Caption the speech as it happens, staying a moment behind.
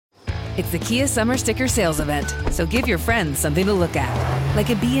It's the Kia Summer Sticker Sales Event, so give your friends something to look at, like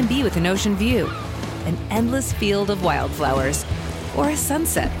a B&B with an ocean view, an endless field of wildflowers, or a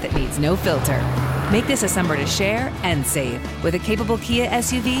sunset that needs no filter. Make this a summer to share and save with a capable Kia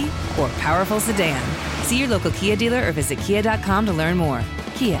SUV or powerful sedan. See your local Kia dealer or visit kia.com to learn more.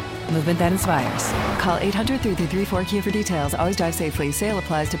 Kia, movement that inspires. Call 800-3334-KIA for details. Always drive safely. Sale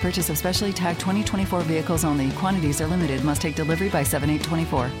applies to purchase of specially tagged 2024 vehicles only. Quantities are limited. Must take delivery by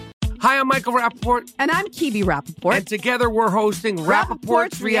 7/8/24. Hi, I'm Michael Rappaport. And I'm Kibi Rappaport. And together we're hosting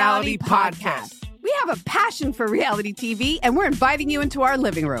Rappaport's Reality Podcast. We have a passion for reality TV, and we're inviting you into our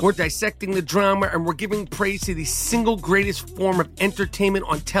living room. We're dissecting the drama, and we're giving praise to the single greatest form of entertainment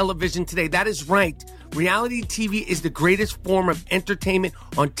on television today. That is right. Reality TV is the greatest form of entertainment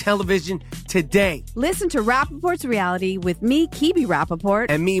on television today. Listen to Rappaport's Reality with me, Kibi Rappaport.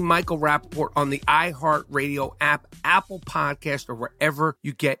 And me, Michael Rappaport, on the iHeartRadio app, Apple Podcast, or wherever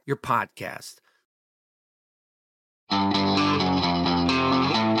you get your podcast.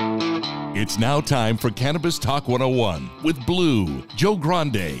 It's now time for Cannabis Talk 101 with Blue, Joe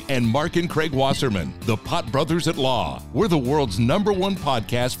Grande, and Mark and Craig Wasserman, the Pot Brothers at Law. We're the world's #1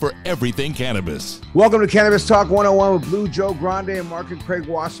 podcast for everything cannabis. Welcome to Cannabis Talk 101 with Blue, Joe Grande, and Mark and Craig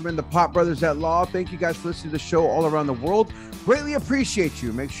Wasserman, the Pot Brothers at Law. Thank you guys for listening to the show all around the world. Greatly appreciate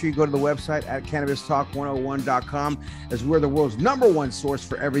you. Make sure you go to the website at CannabisTalk101.com, as we're the world's #1 source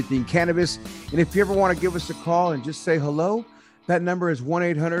for everything cannabis. And if you ever want to give us a call and just say hello, that number is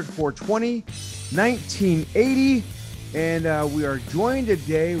 1-800-420-1980. And we are joined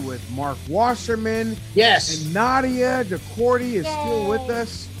today with Mark Wasserman. Yes. And Nadia DeCordy is still with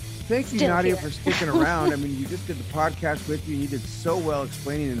us. Thank you, Nadia, for sticking around. I mean, you just did the podcast with you, and you did so well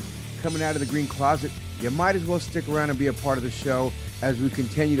explaining and coming out of the green closet. You might as well stick around and be a part of the show as we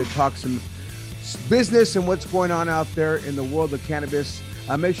continue to talk some business and what's going on out there in the world of cannabis.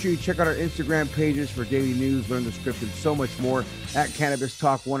 Make sure you check out our Instagram pages for daily news, learn the script, and so much more at Cannabis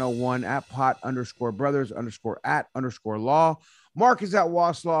Talk 101, at pot_brothers_at_law. Mark is at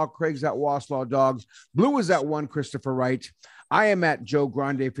Waslaw, Craig's at Waslaw Dogs, Blue is at 1 Christopher Wright. I am at Joe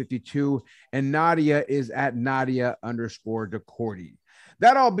Grande 52, and Nadia is at Nadia_DeCordy.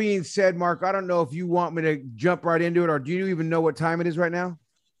 That all being said, Mark, I don't know if you want me to jump right into it, or do you even know what time it is right now?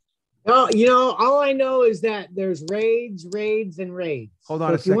 No, all I know is that there's raids, and raids. Hold on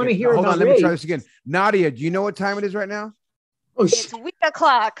so a if second. You want to hear Hold about on, let me raids, try this again. Nadia, do you know what time it is right now? Oh, it's 3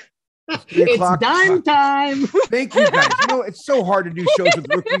 o'clock. It's dime time. Thank you, guys. It's so hard to do shows with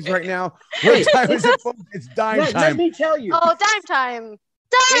rookies right now. What time is it, folks? It's dime time. Let me tell you. Oh, dime time.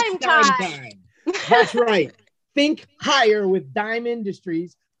 Dime time. That's right. Think higher with Dime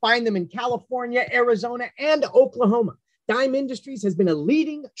Industries. Find them in California, Arizona, and Oklahoma. Dime Industries has been a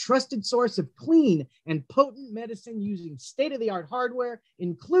leading, trusted source of clean and potent medicine using state-of-the-art hardware,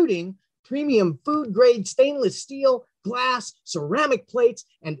 including premium food-grade stainless steel, glass, ceramic plates,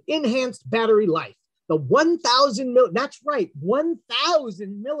 and enhanced battery life. The 1,000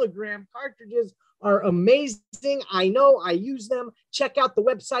 milligram cartridges are amazing. I know, I use them. Check out the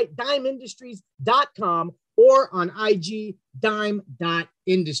website, dimeindustries.com, or on IG,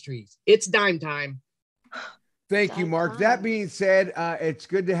 dime.industries. It's dime time. Thank you, Mark. That being said, it's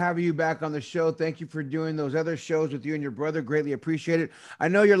good to have you back on the show. Thank you for doing those other shows with you and your brother. Greatly appreciate it. I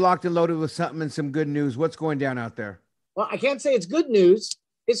know you're locked and loaded with something and some good news. What's going down out there? Well, I can't say it's good news.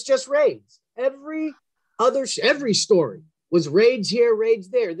 It's just raids. Every story was raids here, raids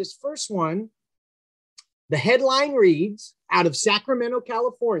there. This first one, the headline reads, out of Sacramento,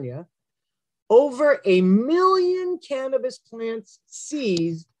 California, over 1 million cannabis plants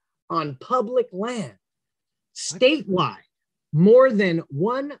seized on public land. Statewide, more than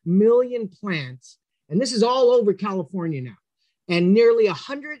 1 million plants, and this is all over California now, and nearly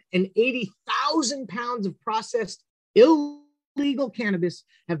 180,000 pounds of processed illegal cannabis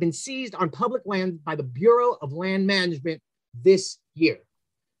have been seized on public land by the Bureau of Land Management this year.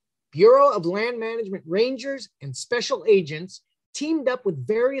 Bureau of Land Management rangers and special agents teamed up with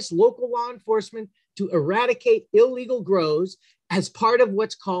various local law enforcement to eradicate illegal grows as part of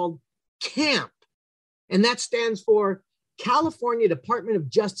what's called CAMP. And that stands for California Department of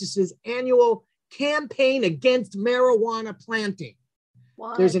Justice's annual campaign against marijuana planting.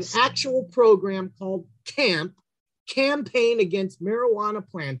 What? There's an actual program called CAMP, Campaign Against Marijuana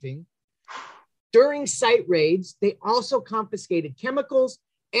Planting. During site raids, they also confiscated chemicals,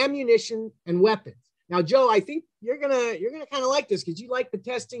 ammunition, and weapons. Now, Joe, I think you're gonna kind of like this because you like the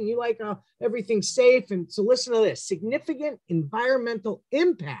testing, you like everything safe. And so listen to this: significant environmental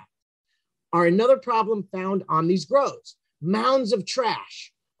impact are another problem found on these grows. Mounds of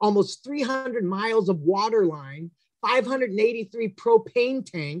trash, almost 300 miles of water line 583 propane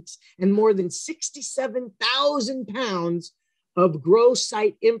tanks, and more than 67,000 pounds of grow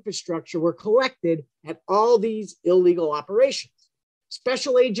site infrastructure were collected at all these illegal operations.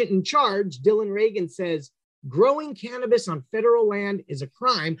 Special agent in charge, Dylan Reagan, says growing cannabis on federal land is a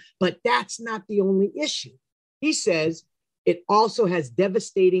crime, but that's not the only issue. He says it also has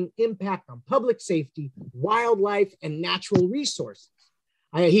devastating impact on public safety, wildlife, and natural resources.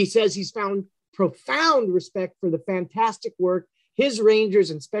 He says he's found profound respect for the fantastic work his rangers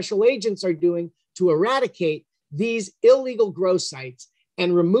and special agents are doing to eradicate these illegal grow sites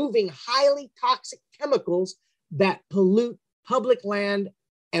and removing highly toxic chemicals that pollute public land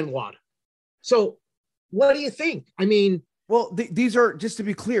and water. So what do you think? I mean, well, these are, just to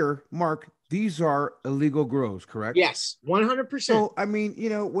be clear, Mark, these are illegal grows, correct? Yes, 100%. So, I mean, you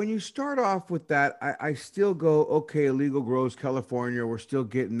know, when you start off with that, I still go, okay, illegal grows, California, we're still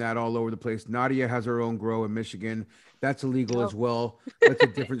getting that all over the place. Nadia has her own grow in Michigan. That's illegal as well. That's a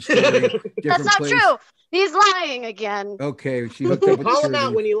different story. That's not true. He's lying again. Okay, she hooked up with call him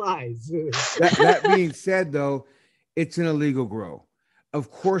out when he lies. That being said, though, it's an illegal grow. Of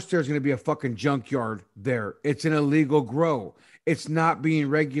course, there's going to be a fucking junkyard there. It's an illegal grow. It's not being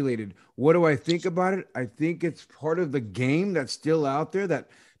regulated. What do I think about it? I think it's part of the game that's still out there, that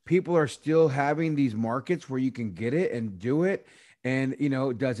people are still having these markets where you can get it and do it. And, you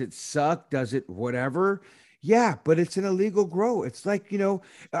know, does it suck? Does it whatever? Yeah, but it's an illegal grow. It's like, you know,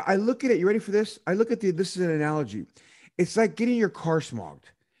 I look at it. You ready for this? I look at this is an analogy. It's like getting your car smogged.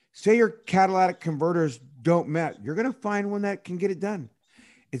 Say your catalytic converters don't match. You're going to find one that can get it done.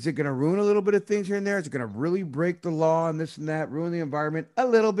 Is it going to ruin a little bit of things here and there? Is it going to really break the law and this and that, ruin the environment? A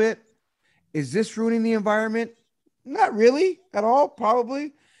little bit. Is this ruining the environment? Not really at all,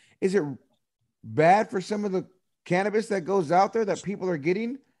 probably. Is it bad for some of the cannabis that goes out there that people are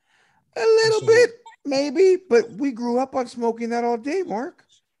getting? A little bit, maybe. But we grew up on smoking that all day, Mark.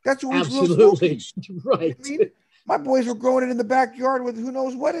 That's what we grew up smoking. Right. I mean, my boys were growing it in the backyard with who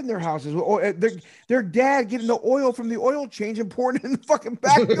knows what in their houses. Or their dad getting the oil from the oil change and pouring it in the fucking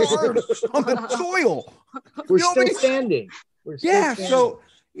backyard on the soil. We're still standing. So,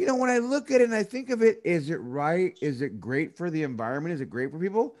 you know, when I look at it and I think of it, is it right? Is it great for the environment? Is it great for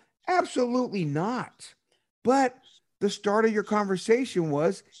people? Absolutely not. But the start of your conversation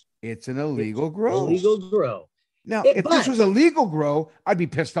was, it's an illegal grow. Illegal grow. Now, if this was a legal grow, I'd be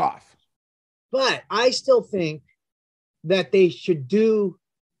pissed off. But I still think that they should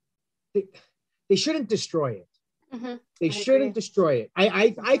they shouldn't destroy it. Mm-hmm. They shouldn't destroy it.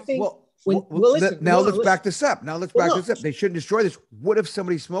 I think. Let's back this up. They shouldn't destroy this. What if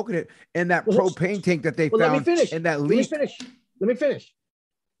somebody's smoking it and that propane tank that they found? Let me finish. And that leak. Let me finish.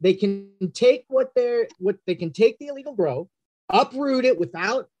 They can take they can take the illegal grow, uproot it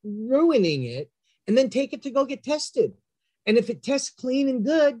without ruining it, and then take it to go get tested. And if it tests clean and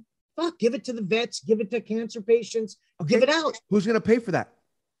good, fuck, give it to the vets, give it to cancer patients, give it out. Who's going to pay for that?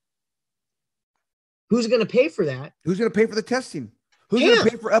 Who's going to pay for that? Who's going to pay for the testing? Who's going to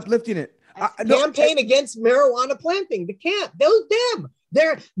pay for uplifting it? Campaign against marijuana planting. The camp.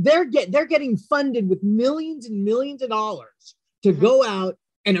 They're getting funded with millions and millions of dollars to go out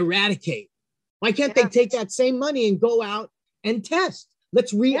and eradicate. Why can't they take that same money and go out and test?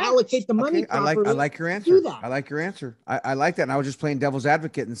 Let's reallocate the money. I like your answer. I like your answer. I like that. And I was just playing devil's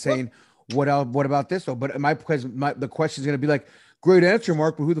advocate and saying, what about this though? But the question is going to be like, great answer,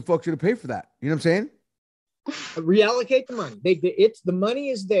 Mark, but who the fuck's going to pay for that? You know what I'm saying? Reallocate the money. The money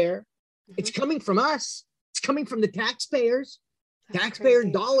is there. It's coming from us. It's coming from the taxpayers. Taxpayer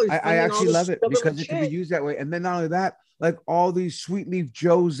dollars. I actually love it because it can be used that way. And then not only that, like all these Sweet Leaf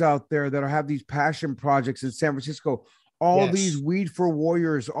Joes out there that have these passion projects in San Francisco, all these Weed for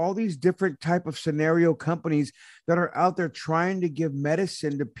Warriors, all these different type of scenario companies that are out there trying to give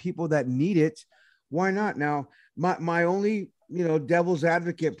medicine to people that need it. Why not? Now, my only, devil's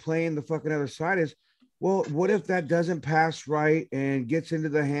advocate playing the fucking other side is, well, what if that doesn't pass right and gets into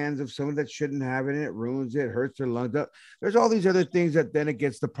the hands of someone that shouldn't have it and it ruins it, hurts their lungs up? There's all these other things that then it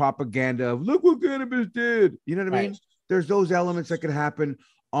gets the propaganda of, look what cannabis did. You know what I mean? There's those elements that could happen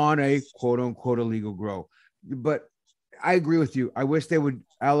on a quote unquote illegal grow. But I agree with you. I wish they would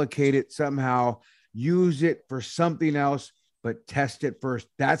allocate it somehow, use it for something else, but test it first.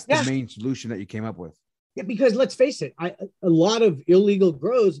 That's the main solution that you came up with. Yeah, because let's face it, a lot of illegal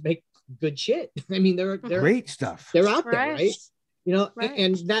grows make good shit. I mean, they're great stuff. They're out there, right?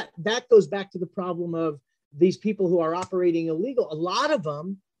 And that goes back to the problem of these people who are operating illegal. A lot of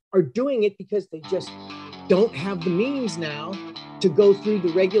them are doing it because they just don't have the means now to go through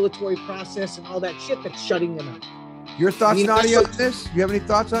the regulatory process and all that shit that's shutting them out. Your thoughts, Nadia, on this? You have any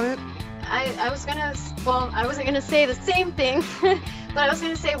thoughts on it? I wasn't gonna say the same thing, but I was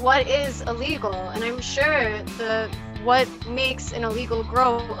gonna say what is illegal, and I'm sure what makes an illegal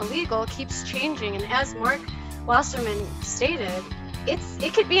grow illegal keeps changing. And as Mark Wasserman stated,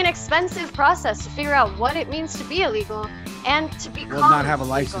 it could be an expensive process to figure out what it means to be illegal and to become not have a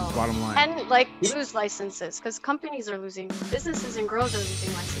license, legal. bottom line. And lose licenses, because companies are losing, businesses and grows are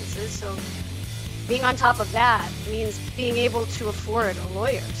losing licenses. So being on top of that means being able to afford a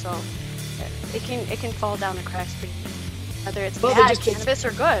lawyer. So it can fall down the cracks pretty easy, whether it's bad cannabis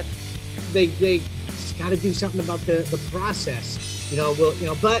or good. They just got to do something about the process,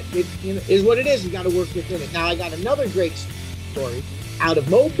 but it is what it is. You got to work within it. Now I got another great story out of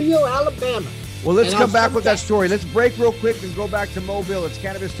Mobile, Alabama. Well, let's come back with that story. Let's break real quick and go back to Mobile. It's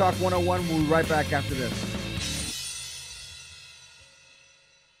Cannabis Talk 101. We'll be right back after this.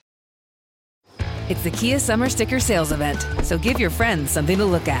 It's the Kia Summer Sticker Sales Event, so give your friends something to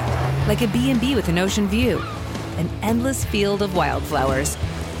look at, like a B&B with an ocean view, an endless field of wildflowers,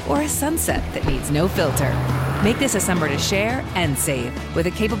 or a sunset that needs no filter. Make this a summer to share and save with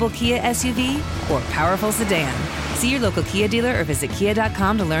a capable Kia SUV or powerful sedan. See your local Kia dealer or visit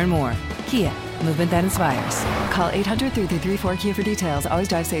kia.com to learn more. Kia, movement that inspires. Call 800-3334-KIA for details. Always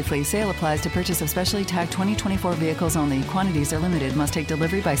drive safely. Sale applies to purchase of specially tagged 2024 vehicles only. Quantities are limited. Must take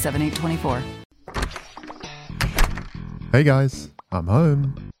delivery by 7/8/24. Hey guys, I'm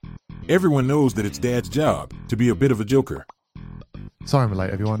home. Everyone knows that it's Dad's job to be a bit of a joker. Sorry I'm late,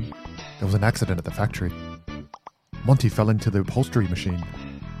 everyone. There was an accident at the factory. Monty fell into the upholstery machine.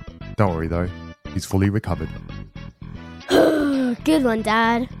 Don't worry though, he's fully recovered. Good one,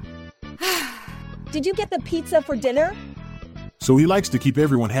 Dad. Did you get the pizza for dinner? So he likes to keep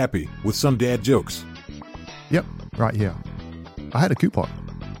everyone happy with some dad jokes. Yep, right here. I had a coupon,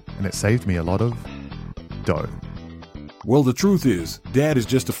 and it saved me a lot of dough. Well, the truth is, Dad is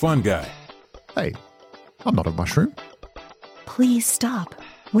just a fun guy. Hey, I'm not a mushroom. Please stop.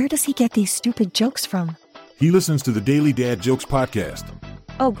 Where does he get these stupid jokes from? He listens to the Daily Dad Jokes podcast.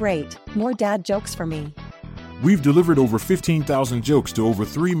 Oh, great. More dad jokes for me. We've delivered over 15,000 jokes to over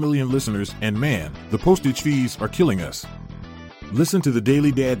 3 million listeners, and man, the postage fees are killing us. Listen to the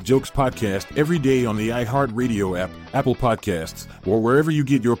Daily Dad Jokes podcast every day on the iHeartRadio app, Apple Podcasts, or wherever you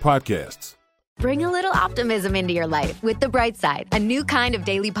get your podcasts. Bring a little optimism into your life with The Bright Side, a new kind of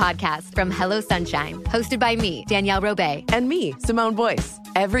daily podcast from Hello Sunshine, hosted by me, Danielle Robay. And me, Simone Boyce.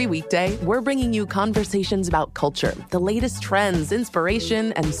 Every weekday, we're bringing you conversations about culture, the latest trends,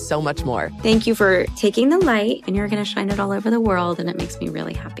 inspiration, and so much more. Thank you for taking the light, and you're going to shine it all over the world, and it makes me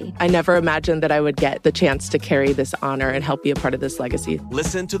really happy. I never imagined that I would get the chance to carry this honor and help be a part of this legacy.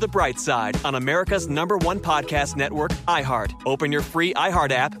 Listen to The Bright Side on America's #1 podcast network, iHeart. Open your free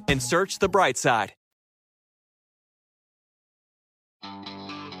iHeart app and search The Bright Side.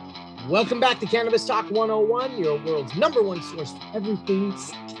 Welcome back to Cannabis Talk 101, your world's #1 source for everything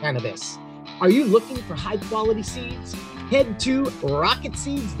cannabis. Are you looking for high-quality seeds? Head to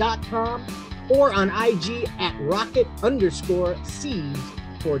rocketseeds.com or on IG at rocket_seeds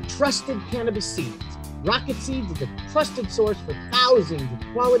for trusted cannabis seeds. Rocket Seeds is a trusted source for thousands of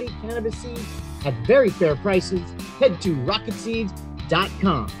quality cannabis seeds at very fair prices. Head to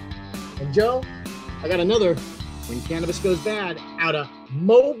rocketseeds.com. And Joe, I got another When Cannabis Goes Bad out of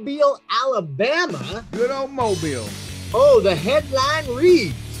Mobile, Alabama. Good old Mobile. Oh, the headline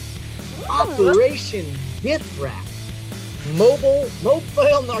reads, Operation Gift Wrap. Mobile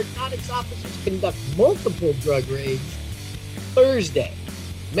narcotics officers conduct multiple drug raids Thursday.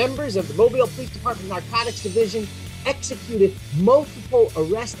 Members of the Mobile Police Department Narcotics Division executed multiple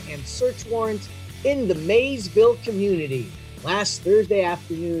arrest and search warrants in the Maysville community. Last Thursday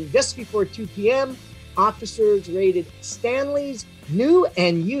afternoon, just before 2 p.m., officers raided Stanley's new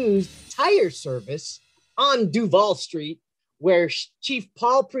and used tire service on Duval Street, where Chief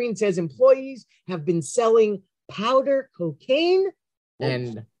Paul Preen says employees have been selling powder cocaine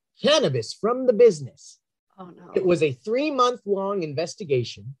and cannabis from the business. Oh, no. It was a 3-month-long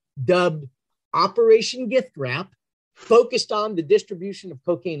investigation dubbed Operation Gift Wrap, focused on the distribution of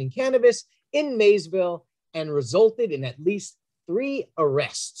cocaine and cannabis in Maysville and resulted in at least 3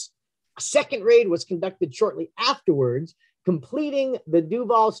 arrests. A second raid was conducted shortly afterwards, completing the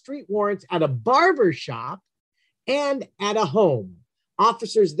Duval Street warrants at a barber shop and at a home.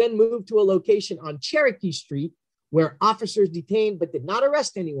 Officers then moved to a location on Cherokee Street where officers detained but did not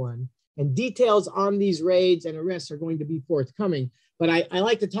arrest anyone. And details on these raids and arrests are going to be forthcoming. But I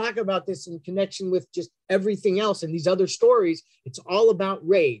like to talk about this in connection with just everything else and these other stories. It's all about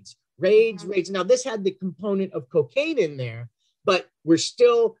raids. Now, this had the component of cocaine in there, but we're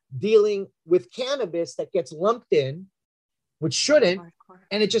still dealing with cannabis that gets lumped in, which shouldn't,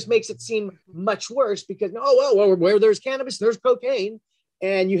 And it just makes it seem much worse because, oh, well, where there's cannabis, there's cocaine.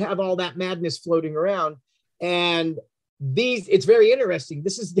 And you have all that madness floating around. And it's very interesting.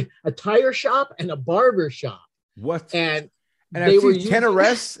 This is a tire shop and a barber shop. What? And I've seen 10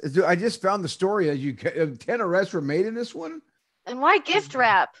 arrests. I just found the story. 10 arrests were made in this one. And why gift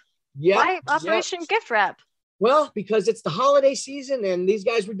wrap? Yeah. Why Operation Gift Wrap? Well, because it's the holiday season and these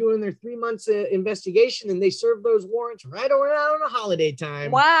guys were doing their 3 months investigation and they served those warrants right around the holiday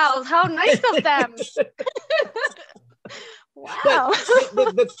time. Wow, how nice of them. Wow.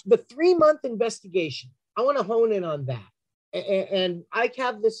 But the 3 month investigation, I want to hone in on that. And I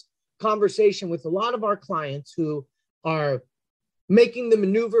have this conversation with a lot of our clients who are making the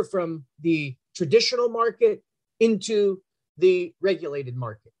maneuver from the traditional market into the regulated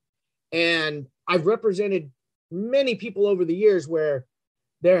market. And I've represented many people over the years where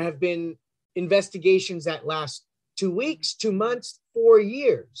there have been investigations that last 2 weeks, 2 months, 4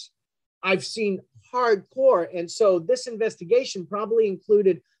 years. I've seen hardcore. And so this investigation probably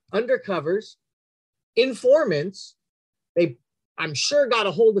included undercovers, informants. They, I'm sure, got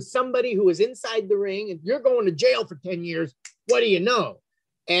a hold of somebody who was inside the ring and you're going to jail for 10 years. What do you know?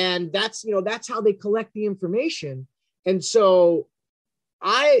 And that's how they collect the information. And so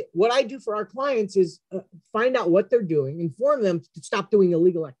what I do for our clients is find out what they're doing, inform them to stop doing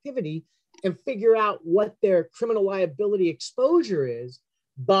illegal activity, and figure out what their criminal liability exposure is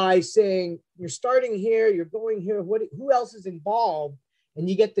by saying, you're starting here, you're going here, who else is involved? And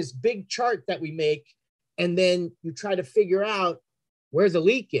you get this big chart that we make, and then you try to figure out where the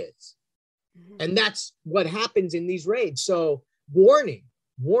leak is. And that's what happens in these raids. So warning,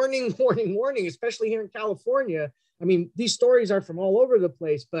 especially here in California. I mean, these stories are from all over the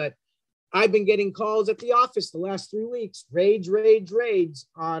place, but I've been getting calls at the office the last 3 weeks, raids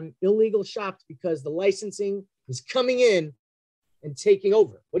on illegal shops because the licensing is coming in and taking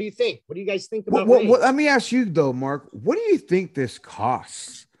over. What do you think? What do you guys think about raids? Let me ask you though, Mark, what do you think this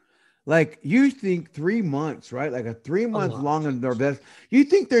costs? Like, you think 3 months, right? Like a 3 month long invest. You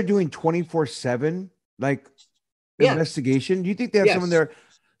think they're doing 24/7 like investigation? Do you think they have someone there?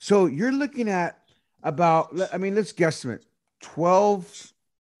 So you're looking at about, I mean, let's guesstimate 12,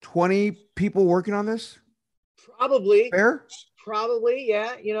 20 people working on this? Probably. Fair? Probably,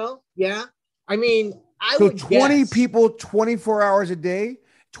 yeah. Yeah. I mean, I so would 20 guess. people, 24 hours a day,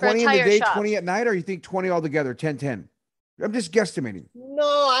 20 in the day, shop. 20 at night, or you think 20 altogether, 10? I'm just guesstimating. No,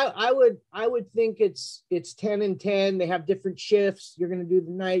 I would think it's 10 and 10. They have different shifts. You're going to do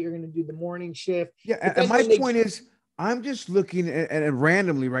the night. You're going to do the morning shift. Yeah, and my point is, I'm just looking at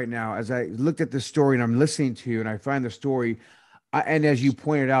randomly right now as I looked at this story and I'm listening to you and I find the story. And as you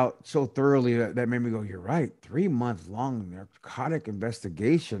pointed out so thoroughly, that made me go, you're right. 3 month long narcotic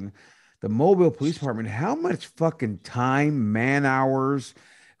investigation. The Mobile Police Department, how much fucking time, man hours,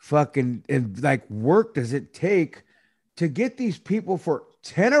 fucking and like work does it take to get these people for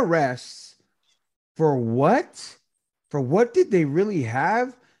 10 arrests? For what? For what did they really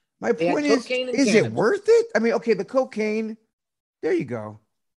have? My point is it worth it? I mean, okay, the cocaine, there you go.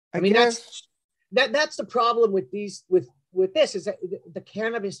 I mean, guess. that's the problem with these, with this, is that the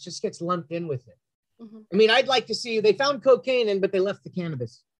cannabis just gets lumped in with it. Mm-hmm. I mean, I'd like to see, they found cocaine in, but they left the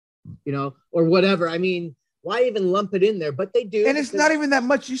cannabis, or whatever. I mean, why even lump it in there? But they do. And it's not even that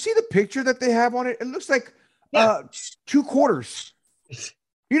much. You see the picture that they have on it? It looks like 2 quarters.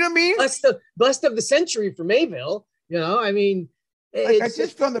 You know what I mean? Bust of the century for Mayville. I mean, I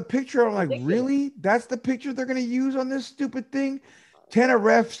just found the picture. I'm like, really? That's the picture they're going to use on this stupid thing? 10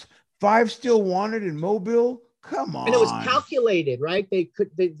 arrests, 5 still wanted in Mobile. Come on. And it was calculated, right? They could,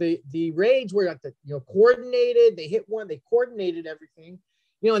 the raids were at the, coordinated. They hit one, they coordinated everything,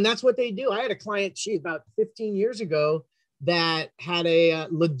 and that's what they do. I had a client, about 15 years ago, that had a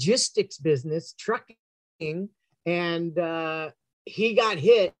logistics business, trucking, and he got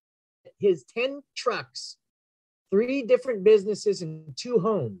hit. His 10 trucks, 3 different businesses and 2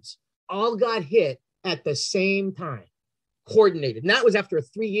 homes all got hit at the same time, coordinated. And that was after a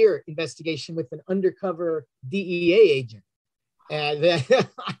 3-year investigation with an undercover DEA agent. And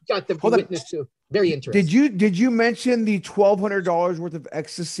I got the witness to. Very interesting. Did you mention the $1,200 worth of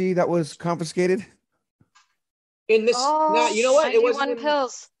ecstasy that was confiscated? In this, you know what? It wasn't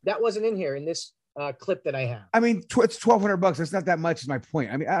pills. That wasn't in here in this clip that I have. I mean, it's $1,200. That's not that much is my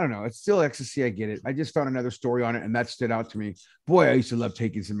point. I mean, I don't know. It's still ecstasy. I get it. I just found another story on it and that stood out to me. Boy, I used to love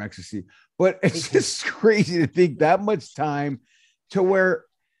taking some ecstasy, but it's just crazy to think that much time to where,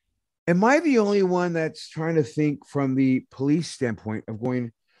 am I the only one that's trying to think from the police standpoint of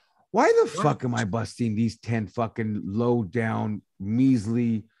going, why the fuck am I busting these 10 fucking low down,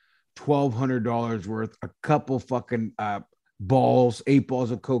 measly $1,200 worth, a couple fucking balls, 8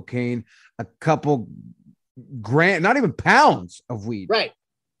 balls of cocaine, a couple grand, not even pounds of weed. Right.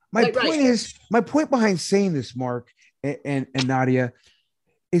 My point behind saying this, Mark and Nadia,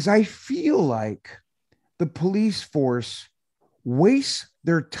 is I feel like the police force wastes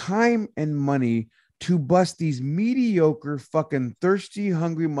their time and money to bust these mediocre, fucking thirsty,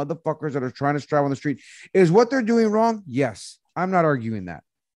 hungry motherfuckers that are trying to strive on the street. Is what they're doing wrong? Yes. I'm not arguing that.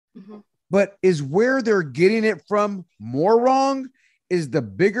 Mm-hmm. But is where they're getting it from more wrong? Is the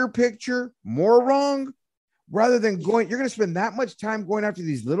bigger picture more wrong? Rather than you're going to spend that much time going after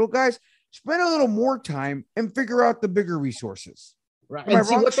these little guys, spend a little more time and figure out the bigger resources. Right. And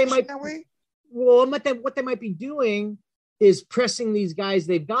see what they might that way? Well, what they might be doing is pressing these guys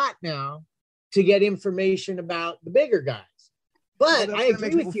they've got now to get information about the bigger guys. But I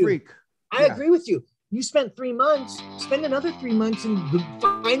agree with you. I agree with you. You spent 3 months, spend another 3 months and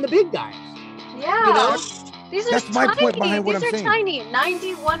find the big guys. Yeah. You know? These are That's tiny. my point behind what I'm saying. These are tiny.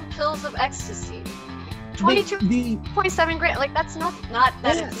 91 pills of ecstasy. 22.7 grand. Like, that's not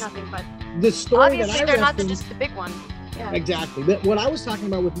that is nothing, but the story obviously that I they're not referenced, just the big one. Yeah. Exactly. But what I was talking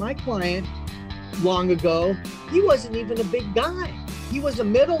about with my client long ago, he wasn't even a big guy. He was a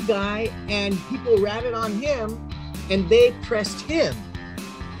middle guy, and people ratted on him, and they pressed him.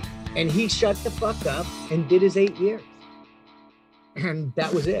 And he shut the fuck up and did his 8 years. And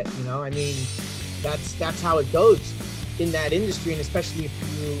that was it. You know, I mean, that's how it goes in that industry. And especially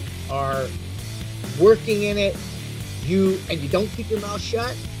if you are working in it, you don't keep your mouth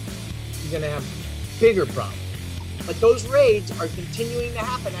shut, you're going to have bigger problems. But those raids are continuing to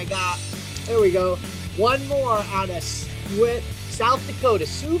happen. There we go. One more out of South Dakota,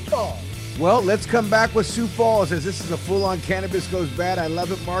 Sioux Falls. Well, let's come back with Sioux Falls as this is a full-on Cannabis Goes Bad. I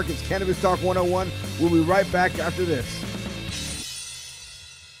love it, Mark. It's Cannabis Talk 101. We'll be right back after this.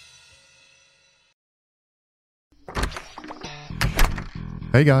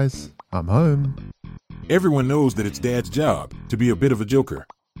 Hey guys, I'm home. Everyone knows that it's Dad's job to be a bit of a joker.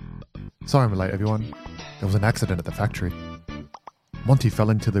 Sorry I'm late, everyone. There was an accident at the factory. Monty fell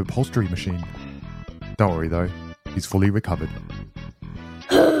into the upholstery machine. Don't worry though, he's fully recovered.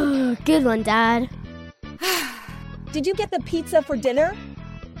 Good one, Dad. Did you get the pizza for dinner?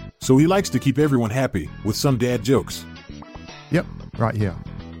 So he likes to keep everyone happy with some dad jokes. Yep, right here.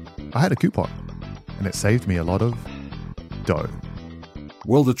 I had a coupon, and it saved me a lot of dough.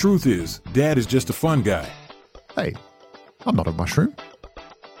 Well, the truth is, Dad is just a fun guy. Hey, I'm not a mushroom.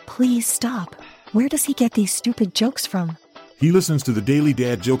 Please stop. Where does he get these stupid jokes from? He listens to the Daily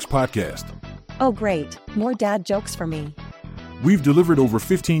Dad Jokes podcast. Oh, great. More dad jokes for me. We've delivered over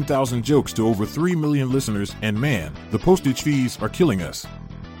 15,000 jokes to over 3 million listeners, and man, the postage fees are killing us.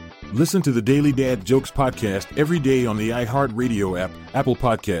 Listen to the Daily Dad Jokes podcast every day on the iHeartRadio app, Apple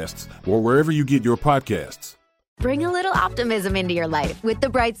Podcasts, or wherever you get your podcasts. Bring a little optimism into your life with The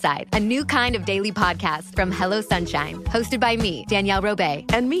Bright Side, a new kind of daily podcast from Hello Sunshine, hosted by me, Danielle Robay.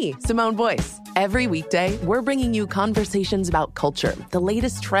 And me, Simone Boyce. Every weekday, we're bringing you conversations about culture, the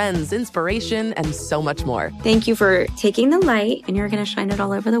latest trends, inspiration, and so much more. Thank you for taking the light, and you're going to shine it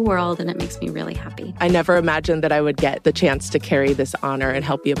all over the world, and it makes me really happy. I never imagined that I would get the chance to carry this honor and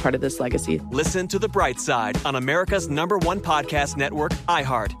help be a part of this legacy. Listen to The Bright Side on America's #1 podcast network,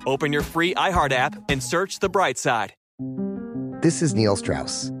 iHeart. Open your free iHeart app and search The Bright Side. This is Neil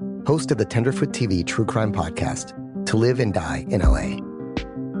Strauss, host of the Tenderfoot TV True Crime Podcast, To Live and Die in LA.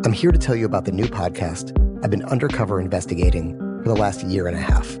 I'm here to tell you about the new podcast I've been undercover investigating for the last year and a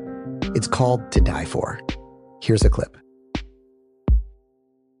half. It's called To Die For. Here's a clip.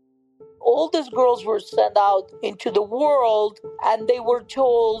 All these girls were sent out into the world and they were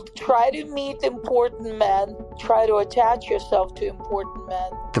told, try to meet important men, try to attach yourself to important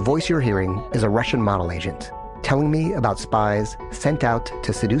men. The voice you're hearing is a Russian model agent telling me about spies sent out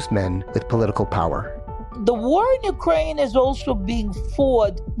to seduce men with political power. The war in Ukraine is also being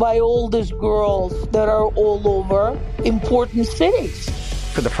fought by all these girls that are all over important cities.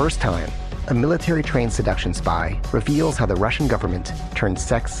 For the first time, a military-trained seduction spy reveals how the Russian government turned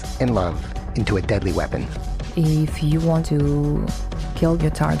sex and love into a deadly weapon. If you want to kill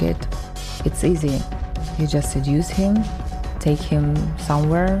your target, it's easy. You just seduce him, take him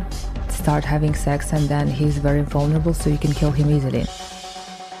somewhere, start having sex, and then he's very vulnerable, so you can kill him easily.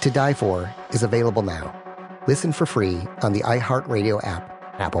 To Die For is available now. Listen for free on the iHeartRadio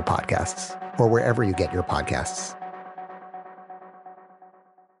app, Apple Podcasts, or wherever you get your podcasts.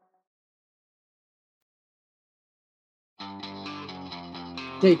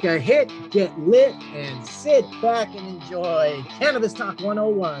 Take a hit, get lit, and sit back and enjoy Cannabis Talk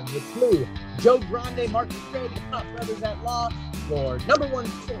 101 with Blue, Joe Grande, Mark and Craig, the Pop Brothers at Law, your #1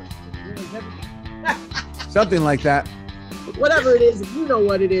 source. Something like that. Whatever it is, you know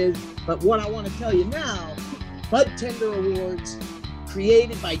what it is. But what I want to tell you now, Bud Tender Awards,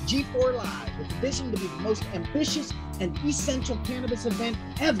 created by G4 Live, with a vision to be the most ambitious and essential cannabis event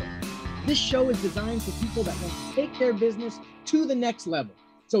ever. This show is designed for people that want to take their business to the next level.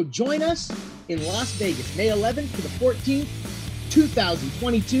 So join us in Las Vegas, May 11th to the 14th,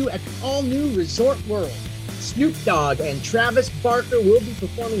 2022 at the all-new Resort World. Snoop Dogg and Travis Barker will be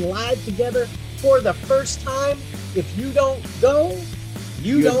performing live together for the first time. If you don't go,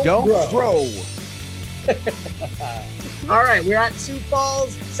 you don't grow. All right, we're at Sioux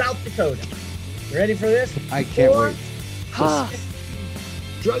Falls, South Dakota. You ready for this? I can't wait.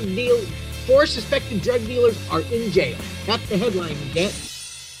 Four suspected drug dealers are in jail. That's the headline you get.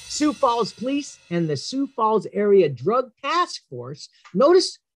 Sioux Falls Police and the Sioux Falls Area Drug Task Force.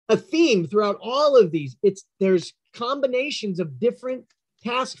 Notice a theme throughout all of these. There's combinations of different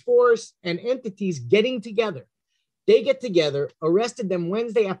task force and entities getting together. They get together, arrested them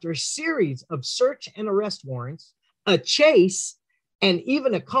Wednesday after a series of search and arrest warrants, a chase, and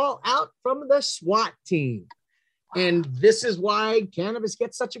even a call out from the SWAT team. And this is why cannabis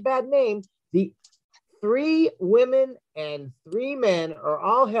gets such a bad name. The 3 women and 3 men are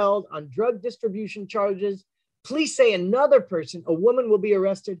all held on drug distribution charges. Police say another person, a woman, will be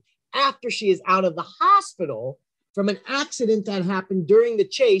arrested after she is out of the hospital from an accident that happened during the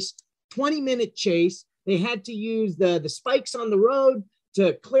chase, 20-minute chase. They had to use the spikes on the road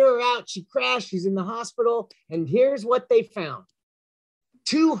to clear her out. She crashed. She's in the hospital. And here's what they found.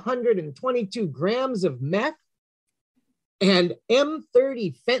 222 grams of meth and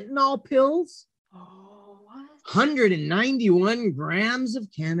M30 fentanyl pills. 191 grams of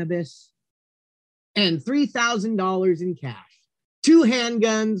cannabis and $3,000 in cash. 2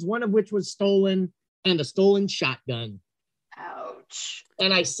 handguns, one of which was stolen, and a stolen shotgun. Ouch.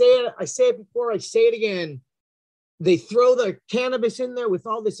 And I say it before, I say it again. They throw the cannabis in there with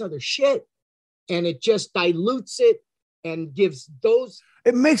all this other shit, and it just dilutes it and gives those.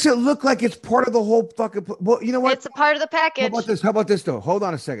 It makes it look like it's part of the whole fucking. Well, you know what? It's a part of the package. How about this though? Hold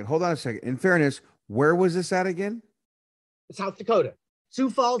on a second. In fairness, where was this at again? South Dakota. Sioux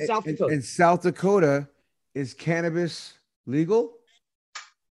Falls, South Dakota. In South Dakota, is cannabis legal?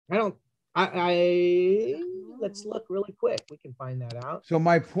 Let's look really quick. We can find that out. So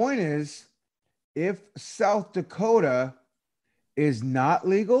my point is, if South Dakota is not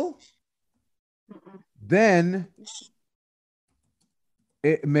legal, then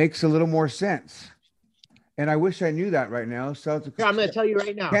it makes a little more sense. And I wish I knew that right now. South Dakota. Yeah, I'm going to tell you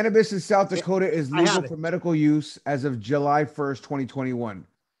right now. Cannabis in South Dakota is legal for medical use as of July 1st, 2021.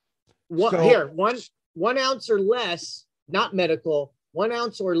 Here, one ounce or less, not medical, 1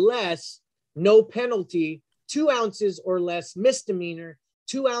 ounce or less, no penalty, 2 ounces or less, misdemeanor,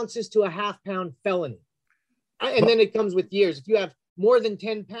 2 ounces to a half pound felony. And then it comes with years. If you have more than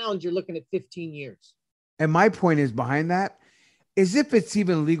 10 pounds, you're looking at 15 years. And my point is behind that is if it's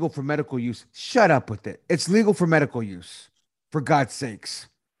even legal for medical use, shut up with it. It's legal for medical use, for God's sakes.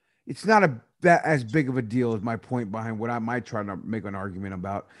 It's not as big of a deal as my point behind what I might try to make an argument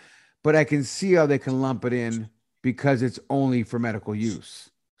about. But I can see how they can lump it in because it's only for medical use.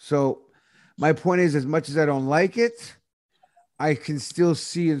 So my point is, as much as I don't like it, I can still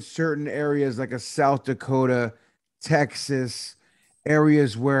see in certain areas like a South Dakota, Texas,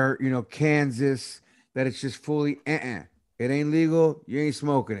 areas where, Kansas, that it's just fully, it ain't legal. You ain't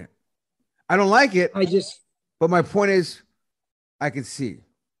smoking it. I don't like it. But my point is, I can see.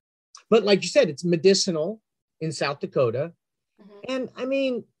 But like you said, it's medicinal in South Dakota. And I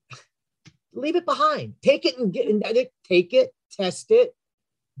mean, leave it behind. Take it and take it, test it,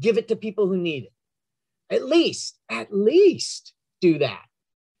 give it to people who need it. At least do that.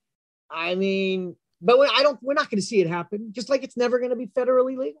 I mean, but we're not going to see it happen. Just like it's never going to be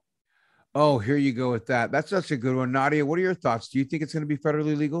federally legal. Oh, here you go with that. That's such a good one. Nadia, what are your thoughts? Do you think it's going to be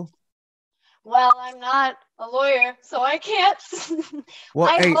federally legal? Well, I'm not a lawyer, so I can't. Well,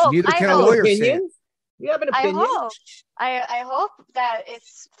 neither can a lawyer say it. You have an opinion. I hope that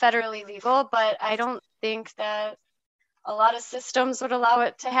it's federally legal, but I don't think that a lot of systems would allow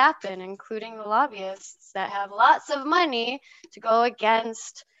it to happen, including the lobbyists that have lots of money to go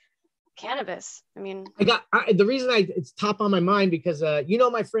against cannabis. I mean, the reason it's top on my mind because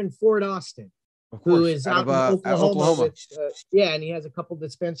my friend Ford Austin, who is out in Oklahoma. And he has a couple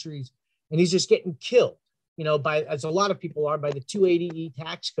dispensaries, and he's just getting killed, as a lot of people are, by the 280E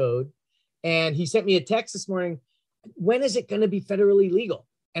tax code. And he sent me a text this morning. When is it going to be federally legal?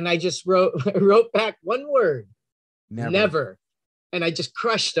 And I just wrote back one word. Never. And I just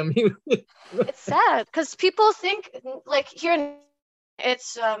crushed him. It's sad because people think like here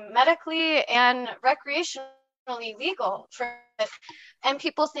it's medically and recreationally federally legal for it. And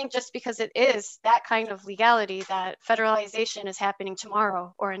people think just because it is that kind of legality that federalization is happening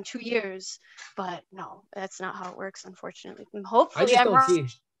tomorrow or in 2 years. But no, that's not how it works, unfortunately. And hopefully I'm wrong.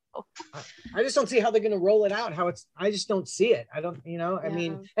 I just don't see how they're going to roll it out. I just don't see it. I don't, I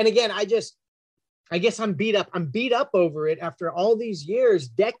mean, and again, I guess I'm beat up. I'm beat up over it after all these years,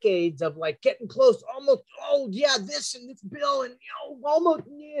 decades of like getting close, almost, oh yeah, this and this bill and, almost,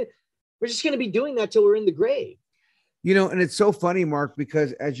 yeah. We're just going to be doing that till we're in the grave. And it's so funny, Mark,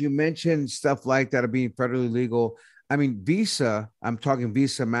 because as you mentioned, stuff like that are being federally legal. I mean, Visa, I'm talking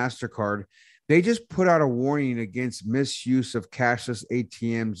Visa, MasterCard, they just put out a warning against misuse of cashless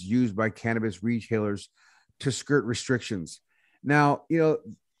ATMs used by cannabis retailers to skirt restrictions. Now,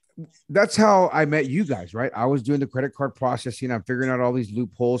 that's how I met you guys, right? I was doing the credit card processing. I'm figuring out all these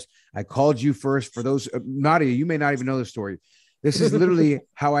loopholes. I called you first. For those, Nadia, you may not even know the story. This is literally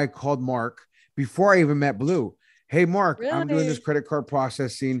how I called Mark before I even met Blue. Hey, Mark, really? I'm doing this credit card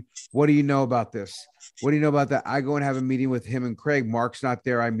processing. What do you know about this? What do you know about that? I go and have a meeting with him and Craig. Mark's not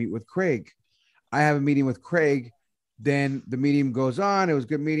there. I meet with Craig. I have a meeting with Craig. Then the meeting goes on. It was a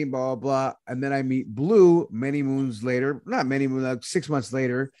good meeting, blah, blah, blah. And then I meet Blue many moons later. Not many moons, like 6 months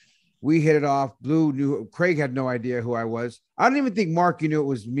later. We hit it off. Blue knew. Craig had no idea who I was. I don't even think Mark, knew it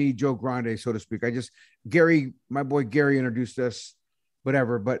was me, Joe Grande, so to speak. Gary, my boy Gary introduced us,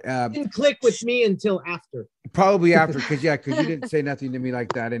 whatever. But didn't click with me until after. Probably after, because you didn't say nothing to me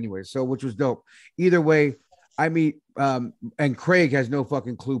like that anyway. So, which was dope. Either way, I meet, and Craig has no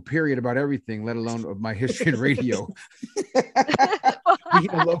fucking clue, period, about everything, let alone of my history in radio.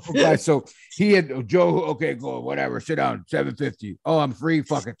 Being a local guy. So he had Joe, okay, go, whatever, sit down, 750. Oh, I'm free,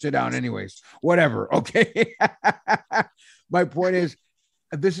 fuck it, sit down anyways, whatever, okay? My point is,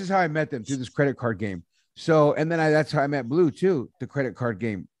 this is how I met them, through this credit card game. So, and then that's how I met Blue too, the credit card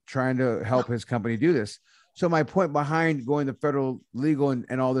game, trying to help his company do this. So my point behind going to federal legal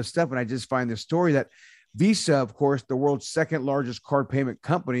and all this stuff, and I just find this story that Visa, of course, the world's second largest card payment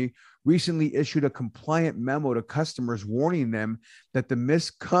company, recently issued a compliant memo to customers warning them that the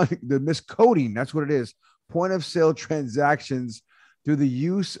miscoding, that's what it is, point of sale transactions through the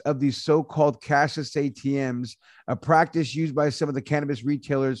use of these so-called cashless ATMs, a practice used by some of the cannabis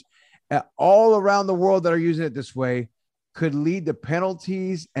retailers all around the world that are using it this way, could lead to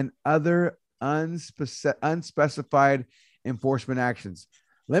penalties and other unspecified enforcement actions.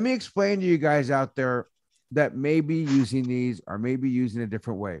 Let me explain to you guys out there that may be using these or maybe using a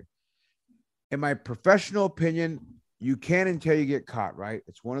different way. In my professional opinion, you can until you get caught, right?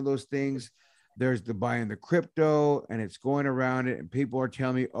 It's one of those things. There's the buying the crypto and it's going around it. And people are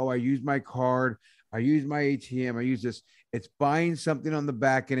telling me, oh, I use my card. I use my ATM. I use this. It's buying something on the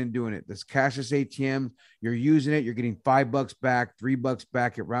back end and doing it. This cashless ATM, you're using it. You're getting $5 back, $3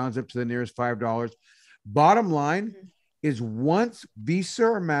 back. It rounds up to the nearest $5. Bottom line is, once Visa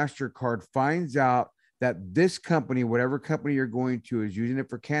or MasterCard finds out that this company, whatever company you're going to, is using it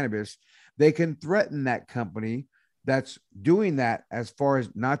for cannabis, they can threaten that company that's doing that, as far as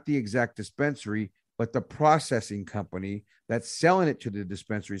not the exact dispensary, but the processing company that's selling it to the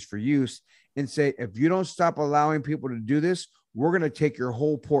dispensaries for use, and say, if you don't stop allowing people to do this, we're going to take your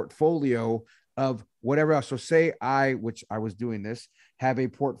whole portfolio of whatever else. So say which I was doing this, have a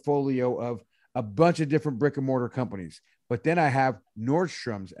portfolio of a bunch of different brick and mortar companies. But then I have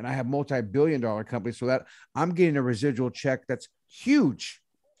Nordstrom's and I have multi-billion-dollar companies, so that I'm getting a residual check that's huge.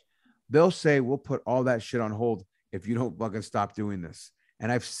 They'll say, we'll put all that shit on hold if you don't fucking stop doing this. And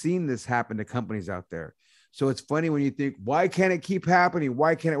I've seen this happen to companies out there. So it's funny when you think, why can't it keep happening?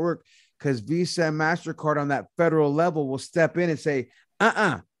 Why can't it work? Because Visa and MasterCard on that federal level will step in and say,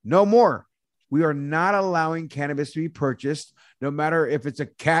 no more. We are not allowing cannabis to be purchased, no matter if it's a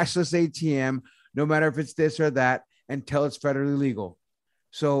cashless ATM, no matter if it's this or that, until it's federally legal.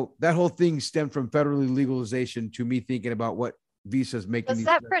 So that whole thing stemmed from federally legalization to me thinking about what Visa's making. Does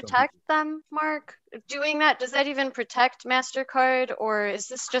that protect them, Mark? Doing that, does that even protect MasterCard, or is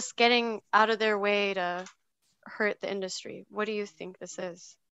this just getting out of their way to hurt the industry? What do you think this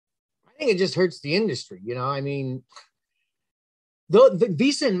is? I think it just hurts the industry. I mean, the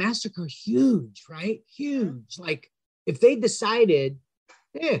Visa and MasterCard, huge, right? Huge. Like, if they decided,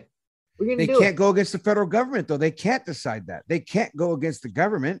 they can't go against the federal government, though. They can't decide that. They can't go against the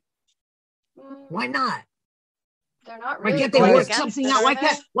government. Why not? They're not really. Why can't they work something out?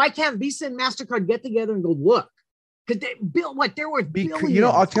 Why can't Visa and MasterCard get together and go, look? Because they built what they're worth billions.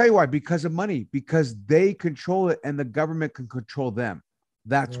 I'll tell you why. Because of money. Because they control it and the government can control them.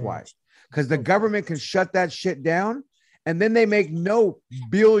 That's why. Because the government can shut that shit down, and then they make no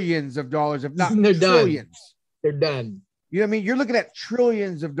billions of dollars, if not trillions. They're done. You know what I mean? You're looking at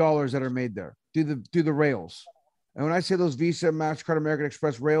trillions of dollars that are made there through the rails. And when I say those Visa, MasterCard, American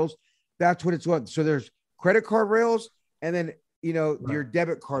Express rails, that's what it's on. So there's credit card rails and then, your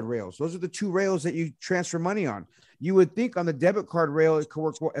debit card rails. Those are the two rails that you transfer money on. You would think on the debit card rail, it could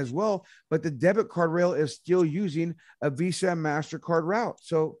work as well, but the debit card rail is still using a Visa and MasterCard route.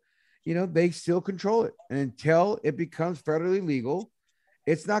 So, they still control it. And until it becomes federally legal,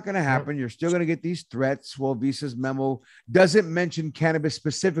 it's not going to happen. You're still going to get these threats. Well, Visa's memo doesn't mention cannabis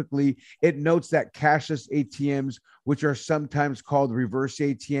specifically. It notes that cashless ATMs, which are sometimes called reverse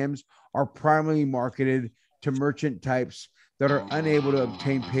ATMs, are primarily marketed to merchant types that are unable to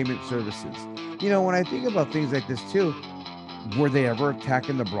obtain payment services. When I think about things like this too, were they ever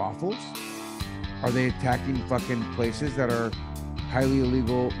attacking the brothels? Are they attacking fucking places that are highly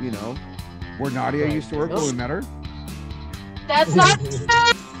illegal, where Nadia used to work when we met her? That's not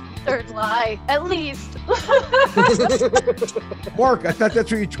third lie, at least. Mark, I thought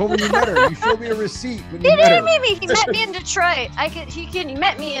that's where you told me you met her. You showed me a receipt when you He met didn't her. meet me. He met me in Detroit. He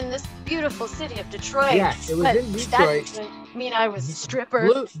met me in this beautiful city of Detroit. Yeah, it was in Detroit. That doesn't mean I was a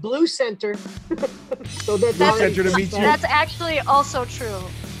stripper. Blue Center. So Blue Center to meet you. That's actually also true.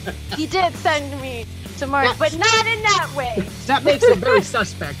 He did send me to Mars, but not in that way. That makes it very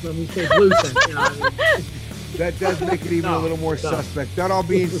suspect when we say Blue Center. That does make it even a little more suspect. That all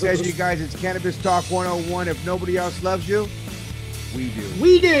being said, you guys, it's Cannabis Talk 101. If nobody else loves you, we do.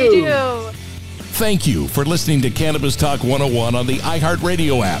 We do. Thank you for listening to Cannabis Talk 101 on the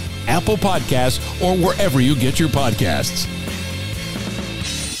iHeartRadio app, Apple Podcasts, or wherever you get your podcasts.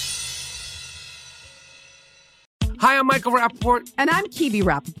 Hi, I'm Michael Rappaport. And I'm Kibi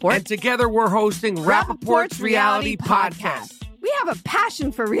Rappaport. And together we're hosting Rappaport's Reality Podcast. We have a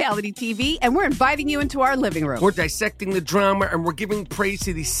passion for reality TV, and we're inviting you into our living room. We're dissecting the drama, and we're giving praise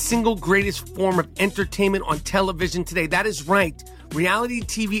to the single greatest form of entertainment on television today. That is right. Reality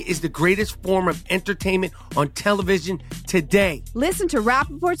TV is the greatest form of entertainment on television today. Listen to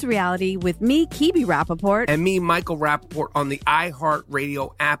Rappaport's Reality with me, Kibi Rappaport. And me, Michael Rappaport, on the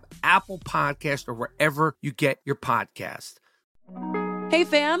iHeartRadio app, Apple Podcast, or wherever you get your podcast. Hey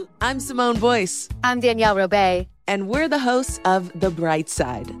fam, I'm Simone Boyce. I'm Danielle Robay. And we're the hosts of The Bright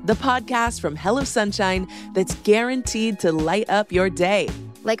Side, the podcast from Hello Sunshine that's guaranteed to light up your day.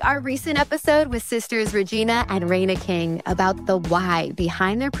 Like our recent episode with sisters Regina and Raina King about the why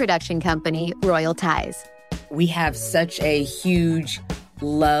behind their production company, Royal Ties. We have such a huge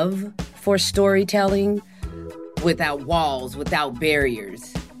love for storytelling without walls, without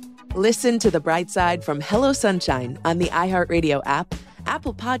barriers. Listen to The Bright Side from Hello Sunshine on the iHeartRadio app,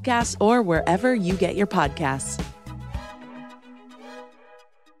 Apple Podcasts, or wherever you get your podcasts.